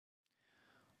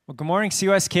Well, good morning,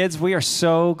 COS Kids. We are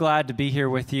so glad to be here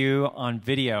with you on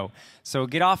video. So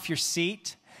get off your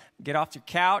seat, get off your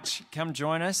couch, come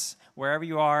join us wherever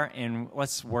you are, and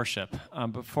let's worship.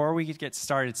 Before we get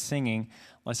started singing,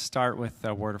 let's start with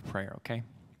a word of prayer, okay?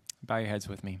 Bow your heads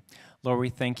with me. Lord, we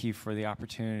thank you for the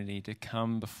opportunity to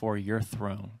come before your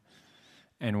throne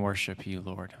and worship you,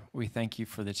 Lord. We thank you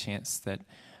for the chance that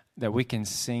we can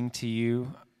sing to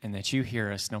you and that you hear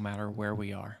us no matter where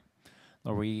we are.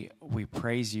 Lord, we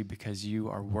praise you because you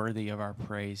are worthy of our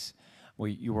praise.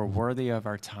 You are worthy of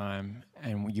our time,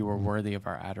 and you are worthy of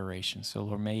our adoration. So,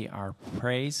 Lord, may our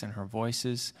praise and our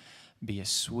voices be a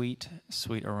sweet,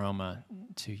 sweet aroma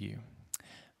to you.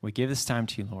 We give this time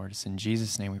to you, Lord. It's in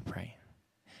Jesus' name we pray.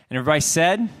 And everybody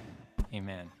said,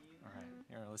 amen. All right,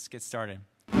 here, let's get started.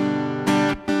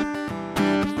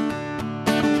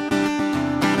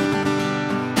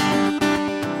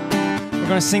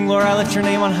 We're going to sing, Lord, I lift your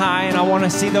name on high, and I want to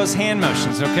see those hand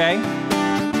motions, okay?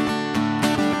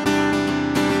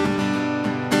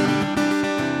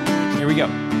 Here we go.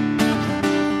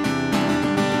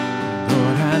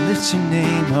 Lord, I lift your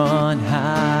name on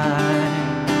high.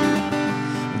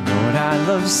 Lord, I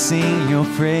love to sing your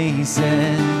praises.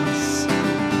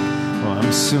 Oh,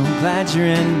 I'm so glad you're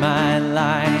in my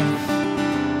life.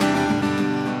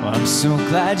 Oh, I'm so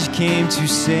glad you came to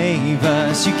save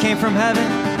us. You came from heaven.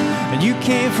 And you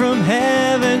came from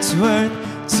heaven to earth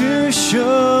to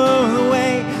show the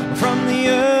way. From the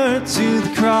earth to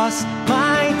the cross,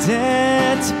 my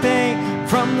debt to pay.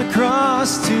 From the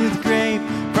cross to the grave,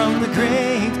 from the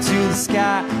grave to the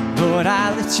sky. Lord,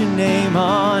 I lift your name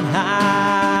on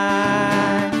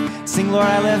high. Sing, Lord,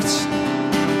 I lift.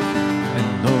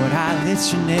 And Lord, I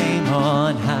lift your name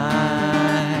on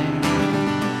high.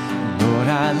 Lord,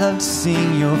 I love to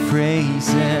sing your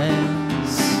praises.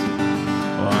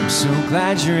 Oh, I'm so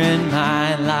glad you're in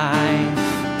my life.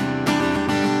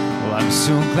 Oh, I'm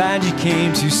so glad you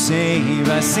came to save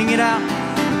us. Sing it out.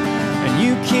 And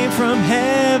you came from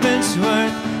heaven to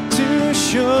earth to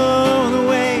show the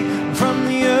way. From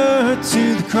the earth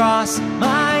to the cross,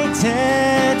 my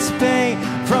debt to pay.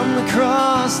 From the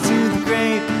cross to the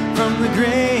grave, from the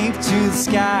grave to the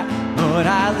sky. Lord,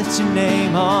 I lift your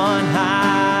name on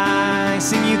high.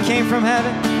 Sing, you came from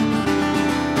heaven.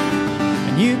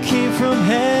 You came from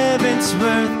heaven to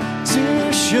earth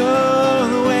to show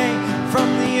the way. From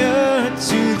the earth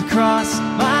to the cross,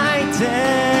 my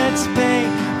debt to pay.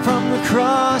 From the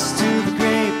cross to the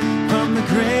grave, from the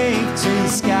grave to the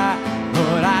sky.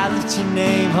 Lord, I lift your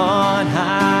name on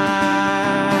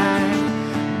high.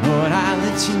 Lord, I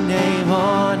lift your name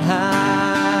on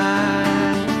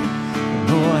high.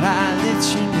 Lord, I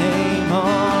lift your name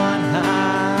on high.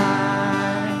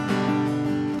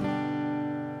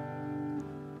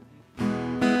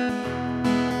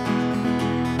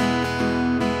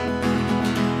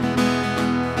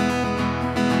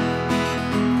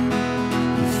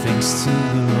 To the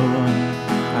Lord,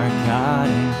 our God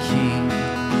and King.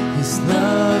 His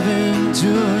love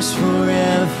endures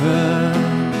forever.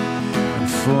 And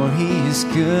for he is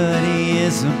good, he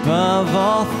is above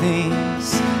all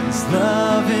things. His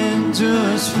love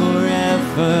endures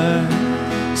forever.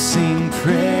 Sing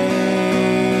praise.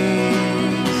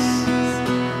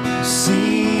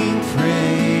 Sing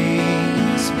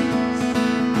praise.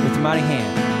 With a mighty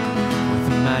hand.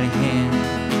 With a mighty hand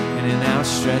and an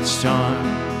outstretched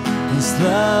arm. His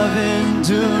love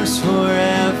endures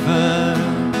forever.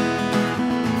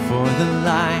 For the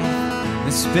life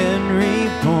that's been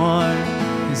reborn,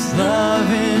 his love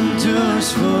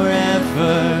endures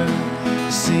forever.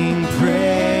 Sing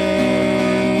praise.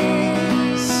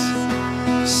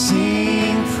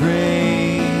 Sing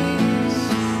praise.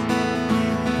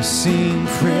 Sing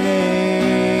praise.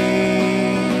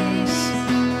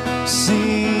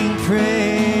 Sing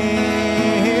praise.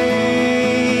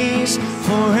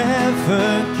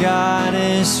 God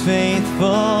is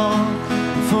faithful,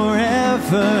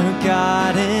 forever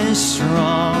God is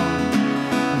strong,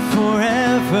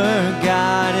 forever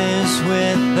God is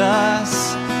with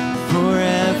us,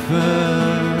 forever,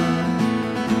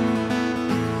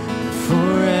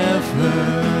 forever.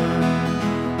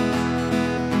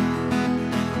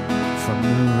 From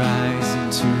the rising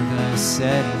to the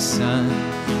setting sun,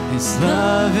 his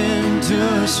love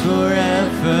endures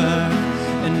forever.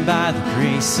 And by the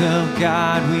grace of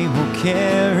God we will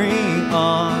carry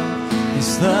on.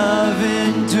 His love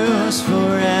endures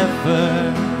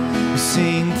forever. We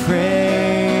sing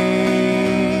praise.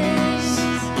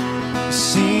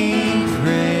 Sing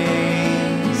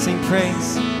praise. Sing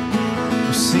praise.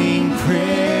 We sing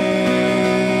praise.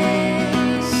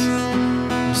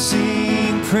 We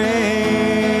sing praise.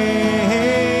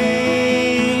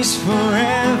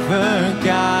 Forever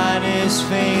God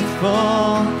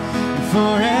faithful.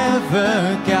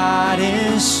 Forever God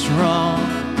is strong.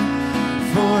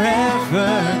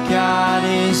 Forever God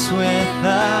is with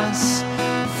us.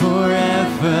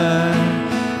 Forever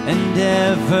and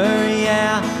ever,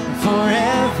 yeah.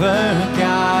 Forever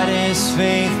God is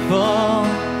faithful.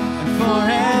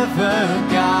 Forever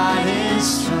God is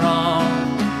strong.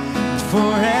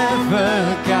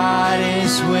 Forever God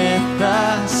is with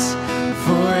us.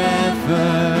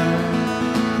 Forever.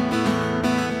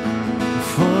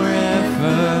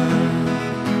 Forever.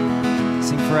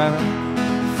 Sing forever.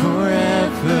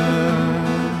 Forever.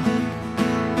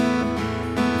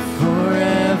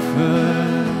 Forever.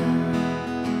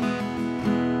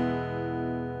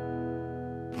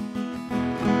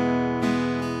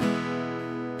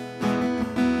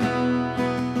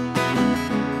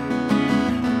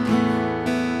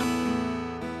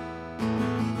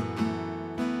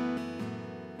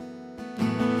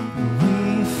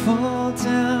 We fall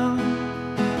down,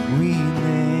 we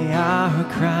lay our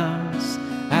crowns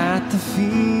at the feet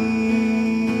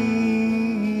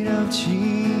of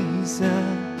Jesus.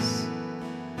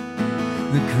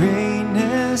 The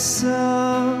greatness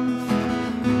of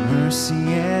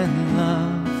mercy and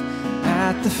love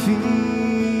at the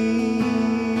feet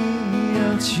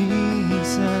of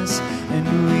Jesus. And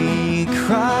we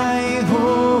cry,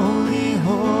 holy,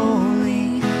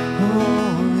 holy,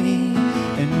 holy.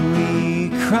 And we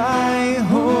cry,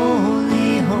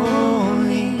 holy,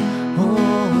 holy,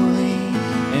 holy.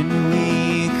 And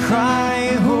we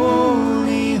cry,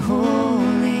 holy,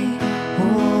 holy,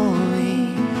 holy.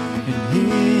 And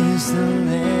is the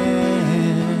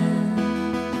Lamb.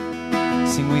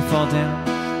 Sing, we fall down.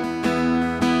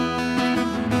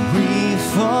 We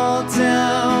fall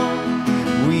down.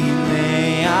 We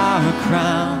lay our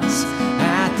crowns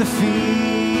at the feet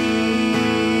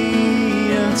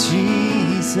of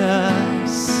Jesus.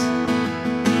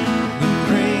 The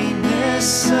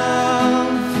greatness of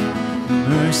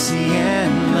mercy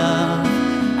and love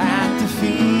at the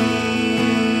feet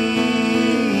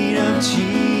of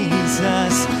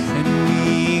Jesus. And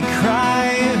we cry,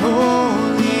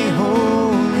 holy,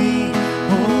 holy,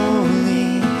 holy.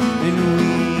 And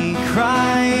we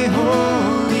cry,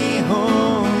 holy,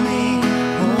 holy,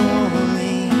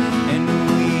 holy. And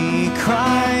we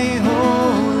cry,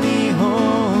 holy,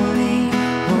 holy,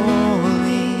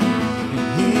 holy. And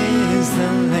He is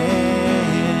the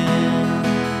Lamb.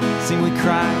 Sing, we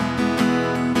cry.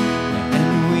 And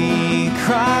we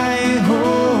cry,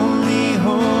 holy,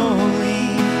 holy,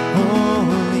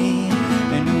 holy.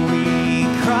 And we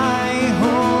cry,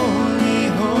 holy,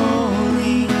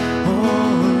 holy,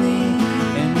 holy.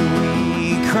 And we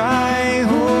cry,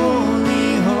 holy,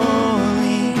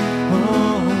 holy,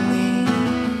 holy.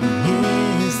 He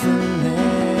is the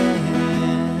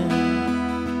Lamb.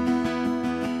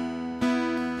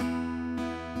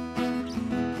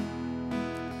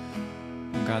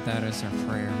 God, that is our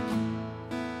prayer.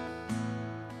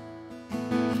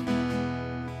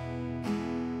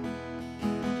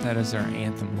 That is our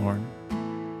anthem, Lord.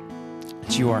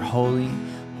 That you are holy,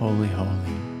 holy,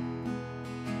 holy.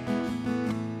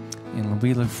 And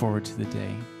we look forward to the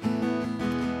day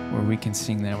where we can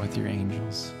sing that with your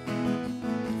angels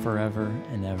forever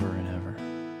and ever and ever.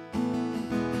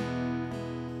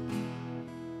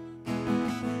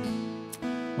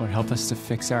 Lord, help us to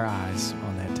fix our eyes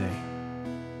on that day,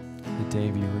 the day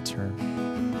of your return.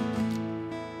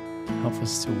 Help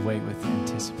us to wait with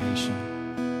anticipation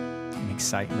and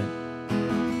excitement.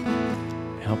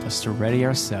 Help us to ready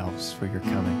ourselves for your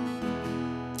coming.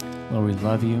 Lord, we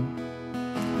love you,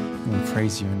 and we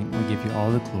praise you, and we give you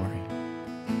all the glory.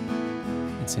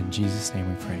 It's in Jesus' name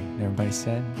we pray. And everybody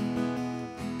said,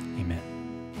 amen.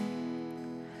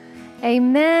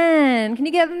 Amen. Can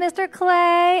you give Mr.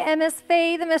 Clay and Miss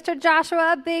Faith and Mr.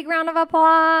 Joshua a big round of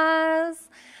applause?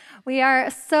 We are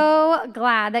so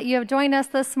glad that you have joined us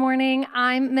this morning.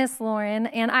 I'm Miss Lauren,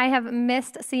 and I have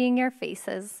missed seeing your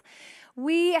faces.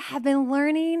 We have been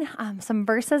learning some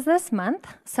verses this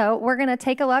month, so we're going to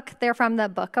take a look. They're from the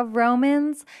book of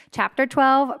Romans, chapter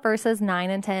 12, verses 9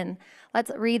 and 10.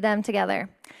 Let's read them together.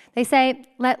 They say,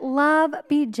 "Let love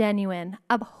be genuine,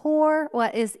 abhor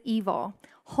what is evil,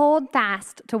 hold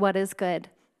fast to what is good.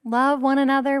 Love one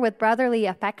another with brotherly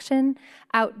affection,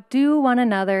 outdo one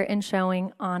another in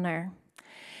showing honor."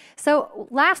 So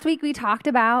last week we talked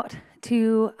about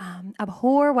to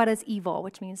abhor what is evil,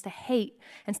 which means to hate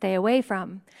and stay away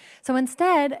from. So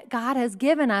instead, God has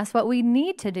given us what we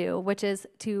need to do, which is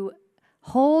to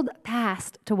hold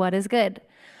fast to what is good.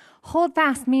 Hold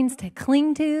fast means to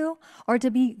cling to or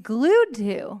to be glued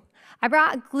to. I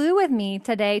brought glue with me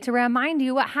today to remind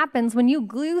you what happens when you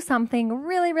glue something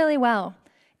really, really well.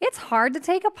 It's hard to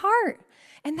take apart.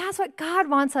 And that's what God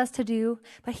wants us to do,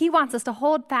 but he wants us to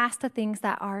hold fast to things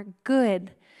that are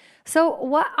good. So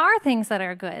what are things that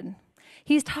are good?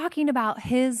 He's talking about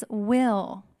his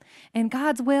will. And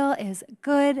God's will is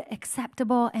good,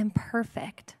 acceptable, and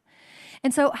perfect.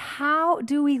 And so how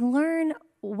do we learn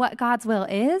what God's will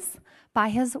is? By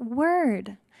his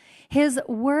word. His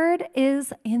word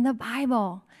is in the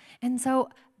Bible. And so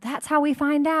that's how we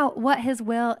find out what his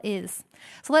will is.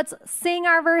 So let's sing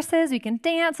our verses. We can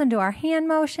dance and do our hand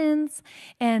motions.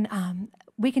 And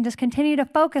we can just continue to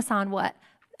focus on what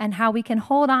and how we can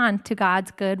hold on to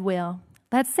God's good will.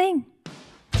 Let's sing.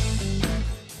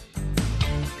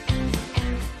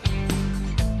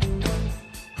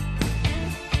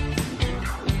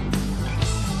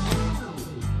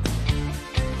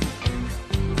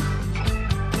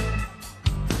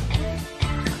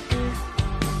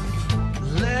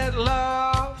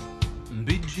 Love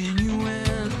be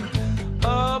genuine,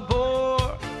 abhor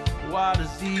what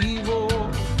is evil,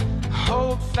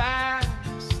 hold fast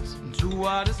to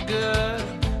what is good,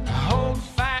 hold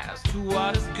fast to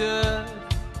what is good.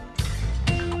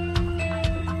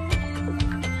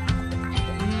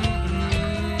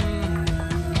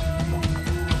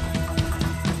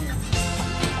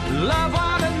 Love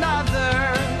one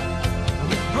another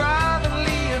with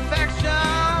brotherly affection.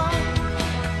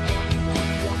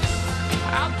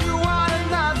 Outdo one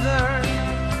another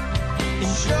in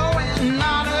showing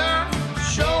honor,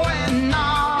 showing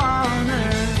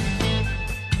honor.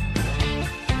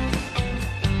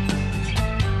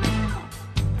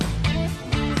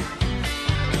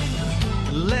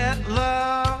 Let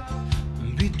love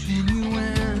be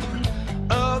genuine,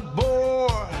 abhor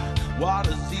what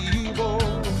is evil,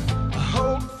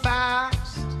 hold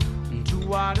fast to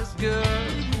what is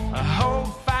good,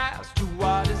 hold fast to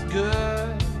what is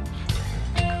good.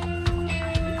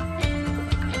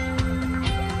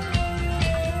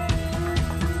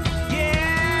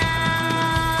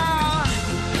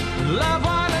 Love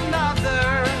one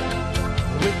another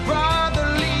with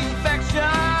brotherly affection.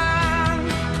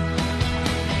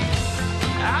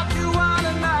 Outdo one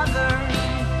another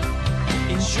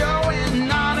in showing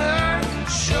honor,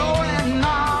 showing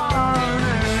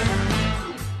honor.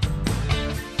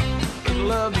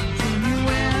 Love is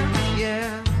genuine,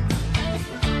 yeah.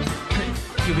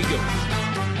 Here we go.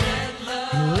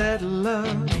 Let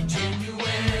love be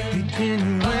genuine, be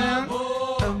genuine,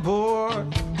 abhor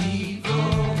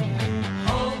evil.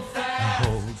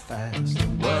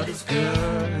 What is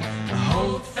good?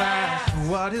 Hold fast.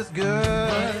 What is good?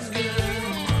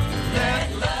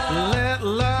 Let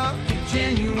love be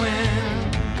genuine.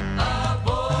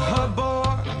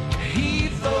 Abhor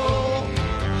evil.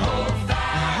 Hold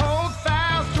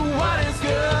fast to what is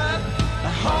good.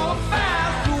 Hold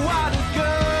fast to what is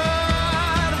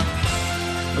good.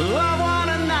 Love one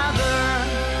another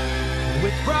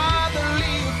with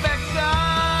brotherly affection.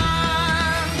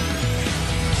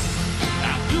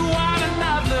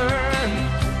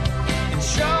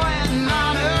 Showing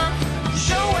honor,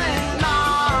 showing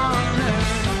honor.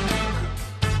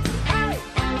 Hey!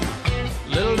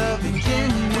 Little love be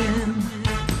genuine.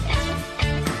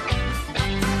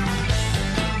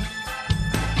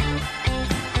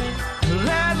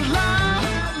 Let love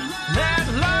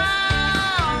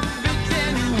be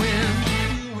genuine.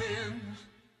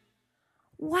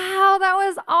 Wow, that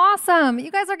was awesome.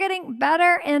 You guys are getting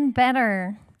better and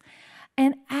better.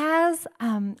 And as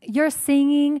you're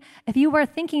singing, if you were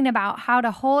thinking about how to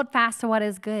hold fast to what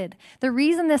is good, the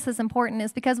reason this is important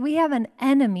is because we have an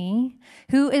enemy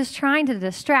who is trying to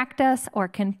distract us or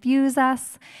confuse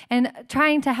us and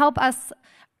trying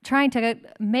to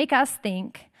make us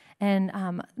think and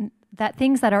that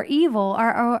things that are evil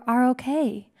are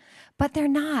okay. But they're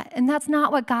not, and that's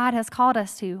not what God has called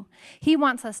us to. He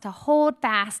wants us to hold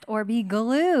fast or be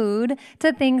glued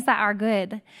to things that are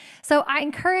good. So I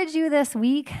encourage you this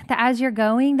week that as you're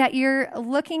going, that you're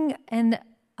looking and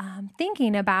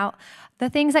thinking about the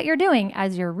things that you're doing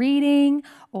as you're reading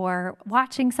or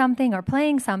watching something or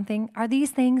playing something. Are these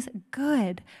things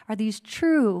good? Are these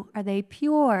true? Are they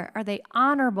pure? Are they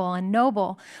honorable and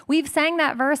noble? We've sang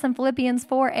that verse in Philippians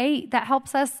 4:8 that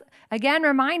helps us, again,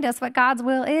 remind us what God's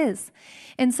will is.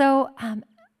 And so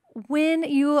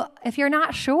if you're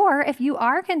not sure, if you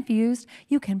are confused,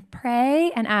 you can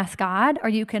pray and ask God, or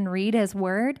you can read his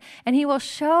word, and he will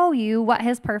show you what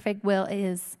his perfect will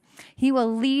is. He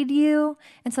will lead you,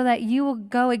 and so that you will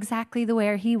go exactly the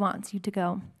way he wants you to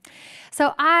go.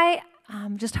 So I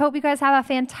just hope you guys have a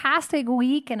fantastic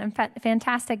week and a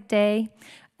fantastic day.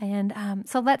 And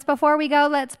so before we go,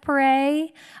 let's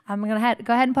pray. I'm going to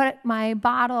go ahead and put my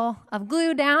bottle of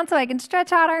glue down so I can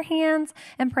stretch out our hands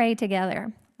and pray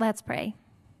together. Let's pray.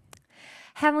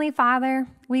 Heavenly Father,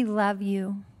 we love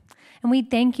you. And we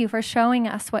thank you for showing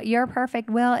us what your perfect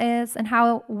will is and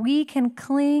how we can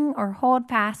cling or hold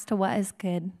fast to what is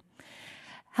good.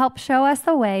 Help show us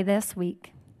the way this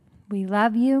week. We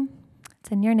love you.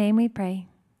 It's in your name we pray.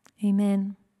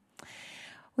 Amen.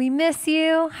 We miss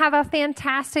you. Have a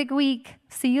fantastic week.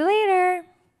 See you later.